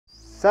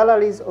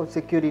Salaries of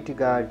security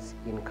guards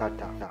in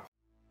Qatar.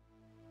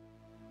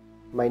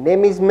 My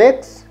name is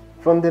Mex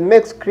from the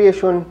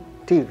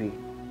Mexcreationtv.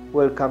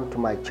 Welcome to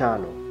my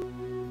channel.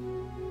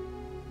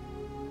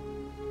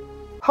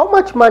 How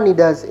much money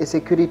does a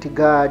security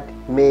guard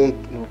make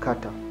in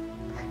Qatar?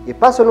 A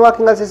person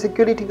working as a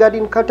security guard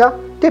in Qatar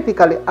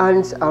typically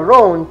earns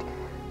around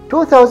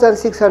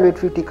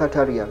 2,650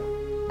 Qatari.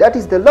 That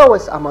is the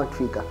lowest amount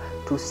figure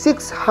to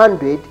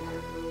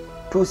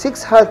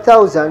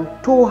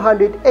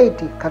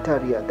 6,280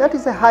 Qatari. That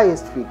is the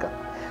highest figure.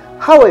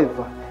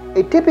 However,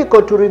 a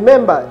typical to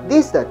remember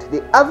is that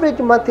the average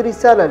monthly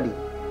salary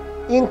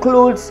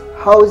includes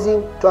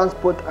housing,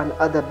 transport and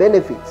other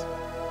benefits.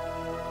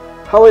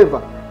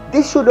 However,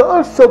 this should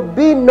also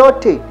be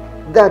noted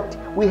that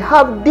we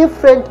have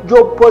different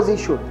job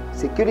positions: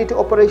 security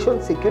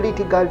operations,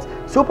 security guards,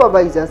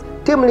 supervisors,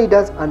 team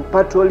leaders and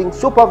patrolling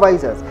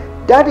supervisors.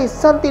 That is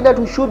something that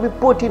we should be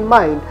put in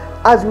mind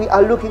as we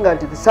are looking at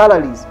the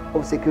salaries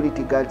of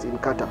security guards in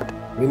Qatar.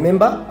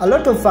 Remember, a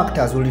lot of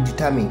factors will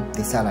determine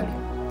the salary.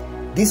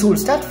 This will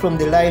start from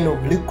the line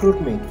of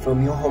recruitment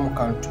from your home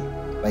country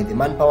by the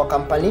manpower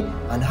company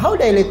and how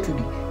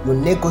directly you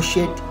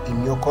negotiate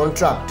in your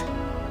contract.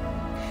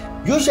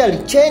 Usually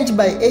change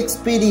by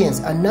experience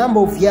and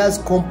number of years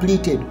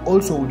completed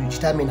also will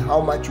determine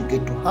how much you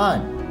get to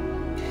earn.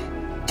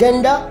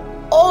 Gender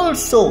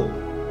also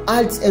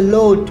adds a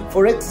lot.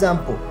 For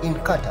example, in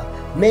Qatar,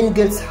 men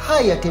get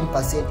higher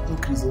 10%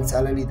 increase in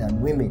salary than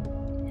women.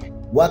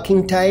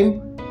 Working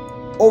time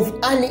of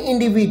an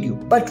individual,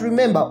 but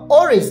remember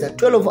always that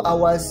 12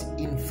 hours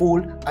in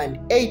full and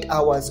 8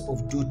 hours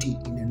of duty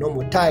in a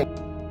normal time.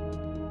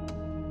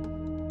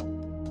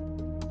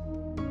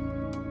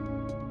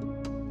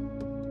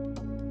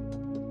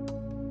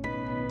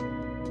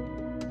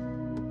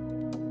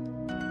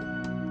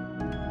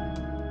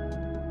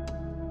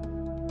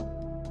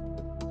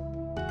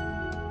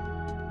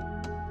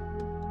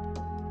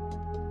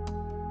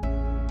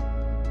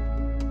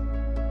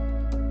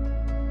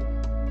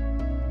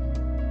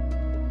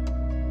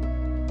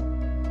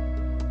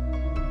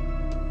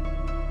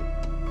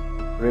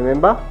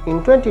 Remember, in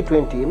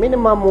 2020,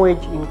 minimum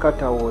wage in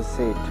Qatar was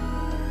set.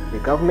 The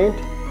government,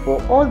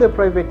 for all the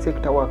private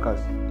sector workers,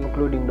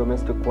 including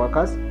domestic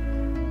workers,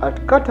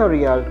 at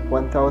Qatari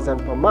 1,000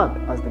 per month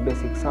as the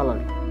basic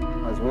salary,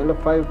 as well as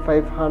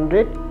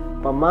 500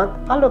 per month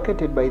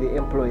allocated by the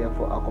employer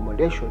for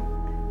accommodation,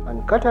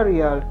 and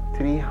Qatari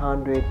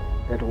 300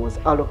 that was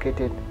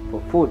allocated for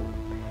food.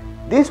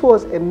 This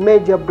was a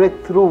major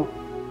breakthrough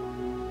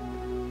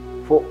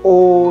for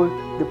all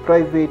the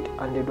private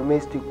and the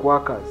domestic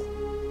workers,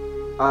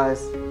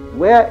 as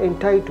we are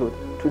entitled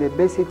to the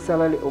basic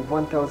salary of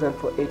 1,000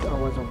 for 8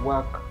 hours of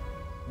work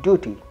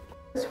duty.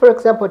 Let's for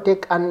example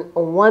take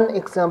one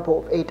example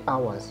of 8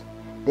 hours.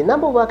 The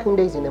number of working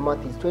days in a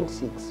month is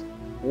 26.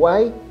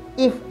 Why?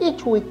 If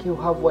each week you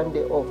have 1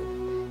 day off,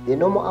 the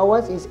normal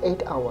hours is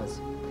 8 hours.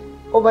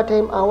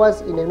 Overtime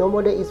hours in a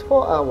normal day is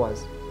 4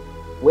 hours.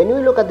 When we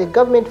look at the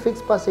government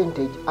fixed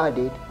percentage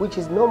added, which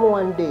is normal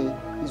 1 day,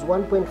 is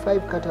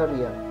 1.5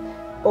 Qatari.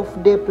 Off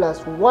day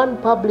plus one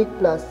public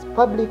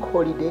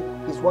holiday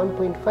is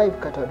 1.5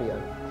 Qatari.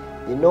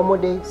 The normal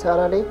day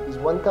salary is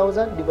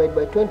 1,000 divided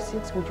by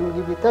 26, which will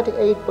give you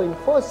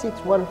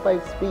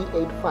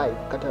 38.4615385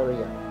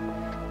 Qatari.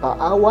 Per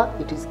hour,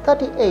 it is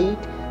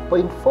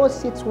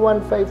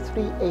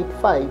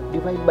 38.4615385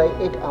 divided by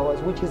 8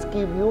 hours, which is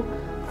give you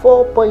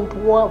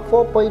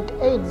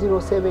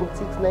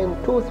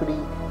 4.8076923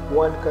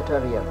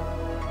 Qatari.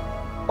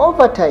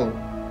 Overtime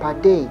per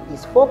day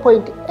is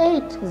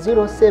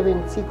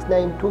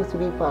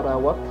 4.8076923 per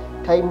hour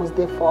times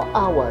the 4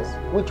 hours,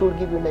 which will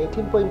give you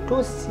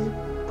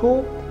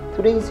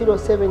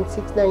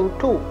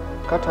 19.2307692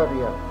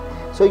 Qatari.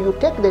 So you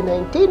take the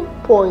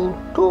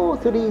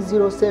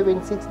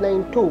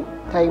 19.2307692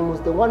 times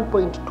the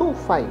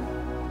 1.25,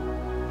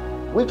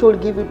 which will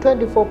give you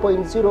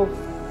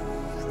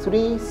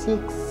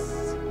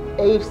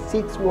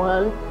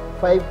 24.036861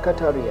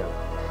 Qatari.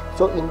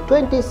 So in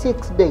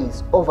 26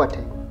 days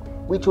overtime,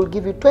 which will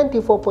give you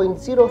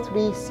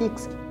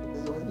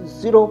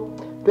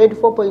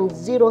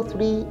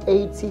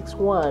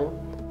 24.03861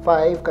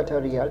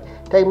 Qatari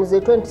times the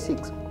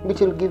 26,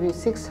 which will give you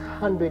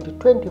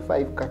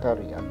 625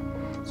 Qatari.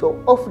 So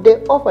off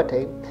day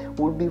overtime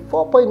will be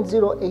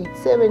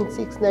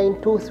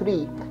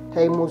 4.087693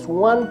 times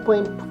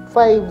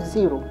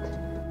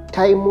 1.50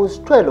 times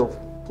 12,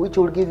 which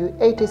will give you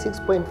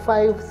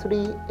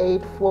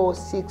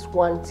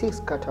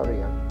 86.5384616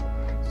 Qatari.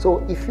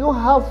 So if you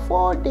have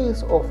 4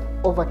 days of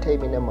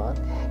overtime in a month,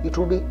 it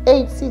will be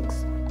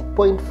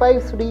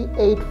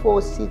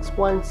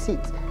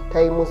 86.5384616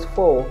 times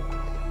 4,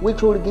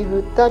 which will give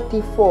you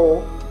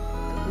 34,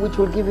 which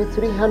will give you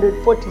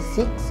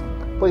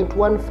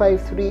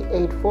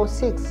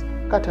 346.153846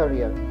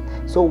 Qatari.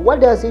 So what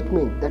does it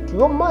mean? That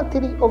your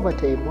monthly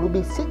overtime will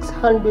be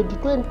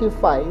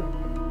 625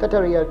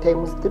 Qatari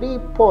times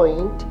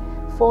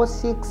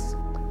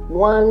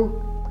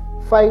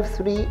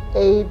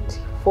 3.4615384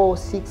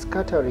 46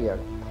 Qatari,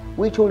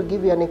 which will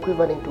give you an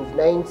equivalent of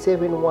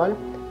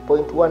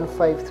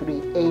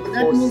 971.153846.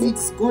 That means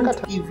it's going to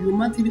give you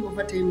monthly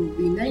overtime will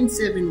be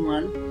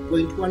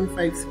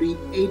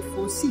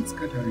 971.153846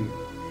 Qatari.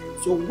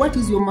 So what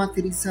is your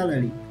monthly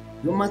salary?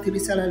 Your monthly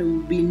salary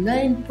will be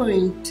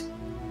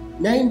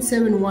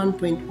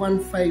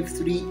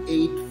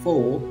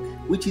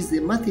 971.15384, which is the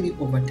monthly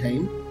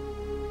overtime.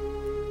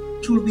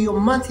 It will be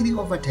your monthly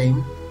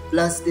overtime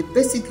plus the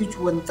basic, which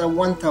was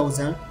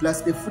 1,000,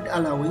 plus the food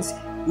allowance,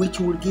 which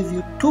will give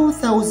you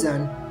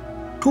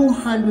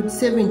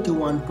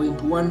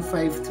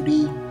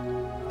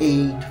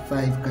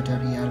 2,271.15385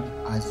 Qatari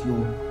as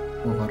your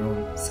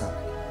overall salary.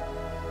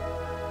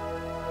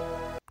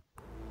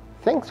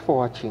 Thanks for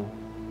watching.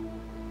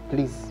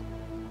 Please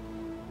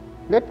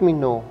let me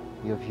know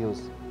your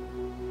views.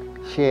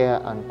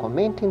 Share and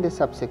comment in the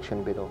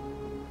subsection below.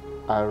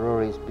 I'll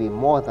always be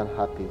more than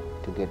happy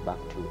to get back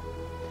to you.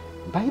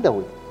 By the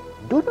way,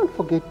 do not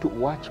forget to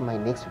watch my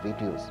next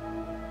videos.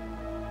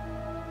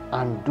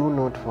 And do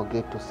not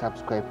forget to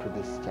subscribe to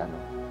this channel.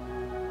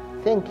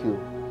 Thank you.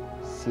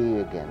 See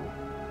you again.